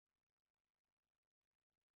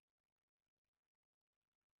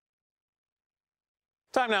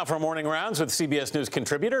Time now for Morning Rounds with CBS News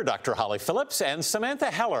contributor Dr. Holly Phillips and Samantha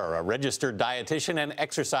Heller, a registered dietitian and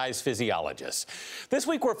exercise physiologist. This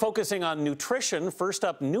week we're focusing on nutrition. First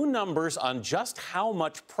up, new numbers on just how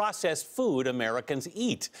much processed food Americans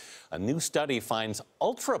eat. A new study finds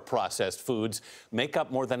ultra-processed foods make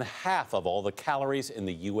up more than half of all the calories in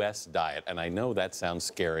the U.S. diet. And I know that sounds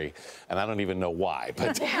scary, and I don't even know why.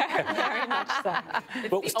 But Very much so.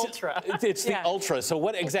 It's the ultra. It's the ultra. So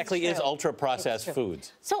what exactly is ultra-processed foods?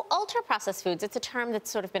 So ultra-processed foods, it's a term that's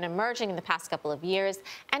sort of been emerging in the past couple of years,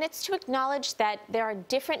 and it's to acknowledge that there are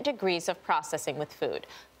different degrees of processing with food.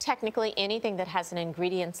 Technically, anything that has an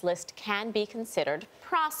ingredients list can be considered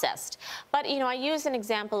processed. But, I use an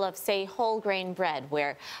example of, say, whole grain bread,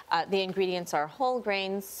 where the ingredients are whole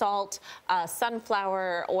grains, salt,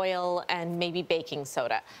 sunflower oil, and maybe baking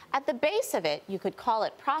soda. At the base of it, you could call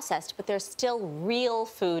it processed, but there's still real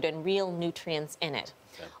food and real nutrients in it.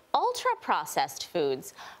 Okay. Ultra-processed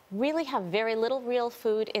foods really have very little real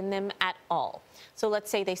food in them at all. So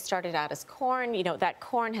let's say they started out as corn, that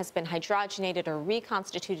corn has been hydrogenated or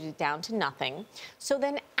reconstituted down to nothing. So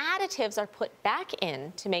then additives are put back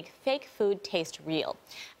in to make fake food taste real.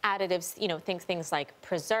 Additives, things like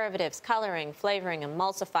preservatives, coloring, flavoring,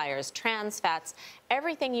 emulsifiers, trans fats,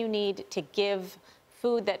 everything you need to give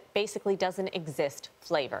food that basically doesn't exist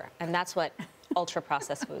flavor. And that's what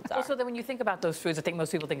ultra-processed foods are. So then when you think about those foods, I think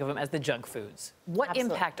most people think of them as the junk foods. What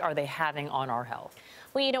impact are they having on our health?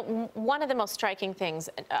 Well, one of the most striking things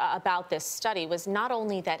about this study was not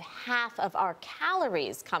only that half of our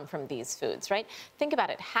calories come from these foods, right? Think about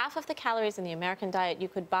it. Half of the calories in the American diet you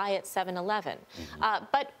could buy at 7-Eleven.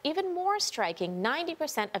 But even more striking,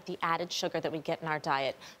 90% of the added sugar that we get in our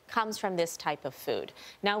diet comes from this type of food.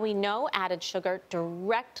 Now, we know added sugar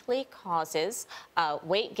directly causes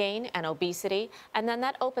weight gain and obesity, and then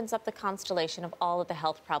that opens up the constellation of all of the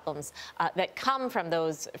health problems that come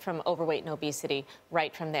from overweight and obesity right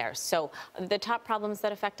from there. So the top problems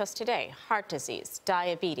that affect us today: heart disease,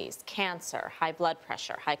 diabetes, cancer, high blood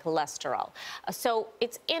pressure, high cholesterol. So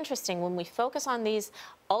it's interesting when we focus on these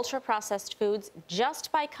ultra-processed foods, just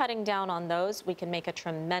by cutting down on those, we can make a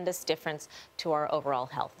tremendous difference to our overall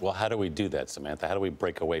health. Well, how do we do that, Samantha? How do we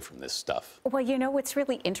break away from this stuff? Well, what's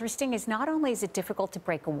really interesting is not only is it difficult to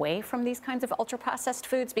break away from these kinds of ultra-processed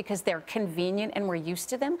foods because they're convenient and we're used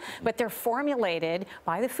to them, but they're formulated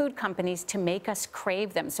by the food companies to make us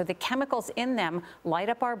crave them. So the chemicals in them light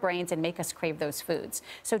up our brains and make us crave those foods.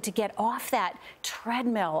 So to get off that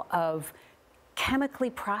treadmill of chemically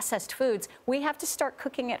processed foods, we have to start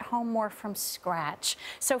cooking at home more from scratch.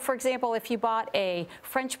 So, for example, if you bought a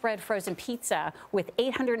French bread frozen pizza with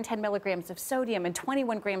 810 milligrams of sodium and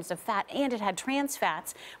 21 grams of fat, and it had trans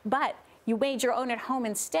fats, but you made your own at home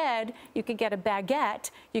instead, you could get a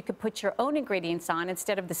baguette, you could put your own ingredients on.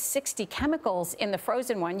 Instead of the 60 chemicals in the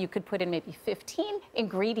frozen one, you could put in maybe 15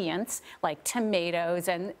 ingredients like tomatoes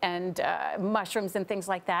and mushrooms and things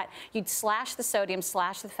like that. You'd slash the sodium,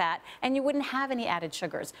 slash the fat, and you wouldn't have any added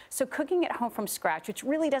sugars. So cooking at home from scratch, which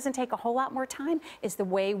really doesn't take a whole lot more time, is the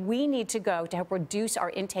way we need to go to help reduce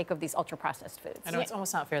our intake of these ultra-processed foods. I know it's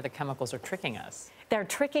almost not fair the chemicals are tricking us. They're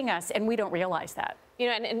tricking us, and we don't realize that.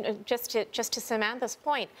 And just to Samantha's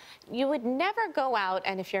point, you would never go out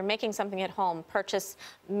and, if you're making something at home, purchase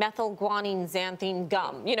methylguanine xanthine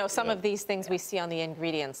gum. Some of these things we see on the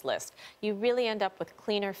ingredients list. You really end up with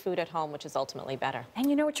cleaner food at home, which is ultimately better. And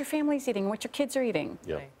you know what your family's eating, what your kids are eating.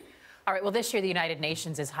 Yeah. Right. All right, well, this year the United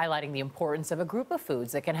Nations is highlighting the importance of a group of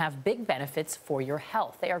foods that can have big benefits for your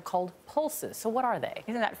health. They are called pulses. So what are they?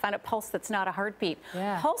 Isn't that fun? A pulse that's not a heartbeat.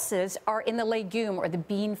 Yeah. Pulses are in the legume or the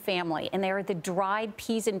bean family, and they are the dried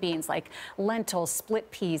peas and beans like lentils, split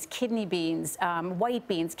peas, kidney beans, white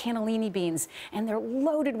beans, cannellini beans, and they're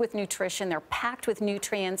loaded with nutrition. They're packed with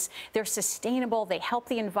nutrients. They're sustainable. They help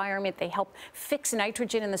the environment. They help fix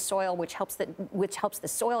nitrogen in the soil, which helps the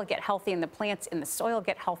soil get healthy and the plants in the soil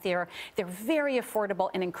get healthier. They're very affordable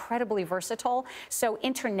and incredibly versatile. So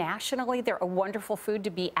internationally, they're a wonderful food to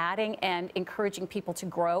be adding and encouraging people to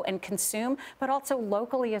grow and consume, but also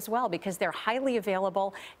locally as well, because they're highly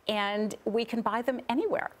available and we can buy them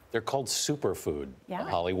anywhere. They're called superfood, Yeah.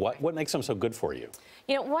 Holly. What makes them so good for you?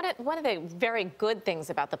 One of the very good things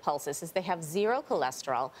about the pulses is they have zero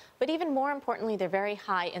cholesterol, but even more importantly, they're very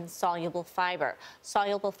high in soluble fiber.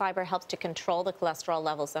 Soluble fiber helps to control the cholesterol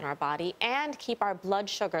levels in our body and keep our blood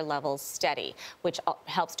sugar levels steady, which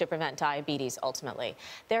helps to prevent diabetes ultimately.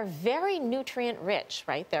 They're very nutrient rich,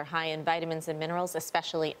 right? They're high in vitamins and minerals,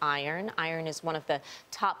 especially iron. Iron is one of the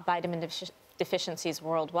top vitamin deficiencies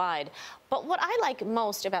worldwide. But what I like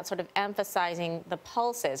most about sort of emphasizing the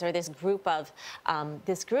pulses, or this group of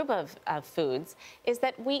foods, is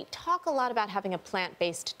that we talk a lot about having a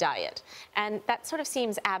plant-based diet, and that sort of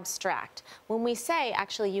seems abstract. When we say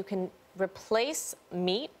actually you can replace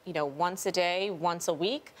meat, once a day, once a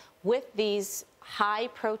week, with these high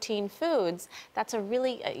protein foods, that's a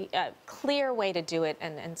really clear way to do it,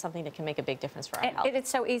 and something that can make a big difference for our health. It's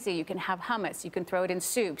so easy. You can have hummus, you can throw it in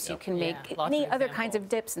soups, you can make any other kinds of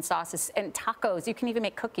dips and sauces and tacos. You can even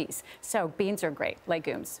make cookies. So beans are great,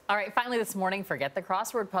 legumes. All right, finally this morning, forget the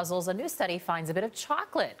crossword puzzles. A new study finds a bit of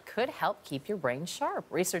chocolate could help keep your brain sharp.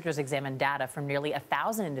 Researchers examined data from nearly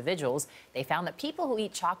 1,000 individuals. They found that people who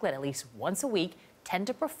eat chocolate at least once a week tend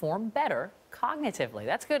to perform better cognitively.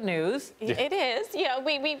 That's good news. It is.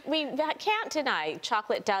 We can't deny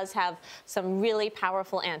chocolate does have some really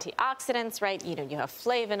powerful antioxidants, right? You have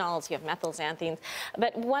flavonols, you have methylxanthines.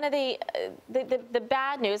 But one of the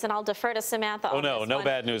bad news, and I'll defer to Samantha on this no one,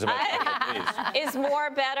 bad news about chocolate, please. is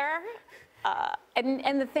more better.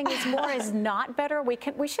 And the thing is, more is not better.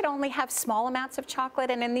 We should only have small amounts of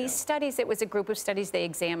chocolate. And in these studies, it was a group of studies they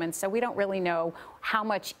examined, so we don't really know how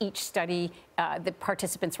much each study the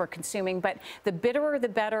participants were consuming. But the bitterer, the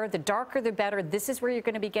better. The darker, the better. This is where you're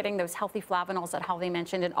going to be getting those healthy flavonols that Holly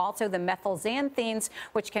mentioned, and also the methylxanthines,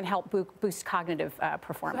 which can help boost cognitive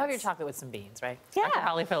performance. So have your chocolate with some beans, right? Yeah. Dr.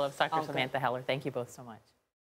 Holly Phillips, Dr. Samantha Heller, thank you both so much.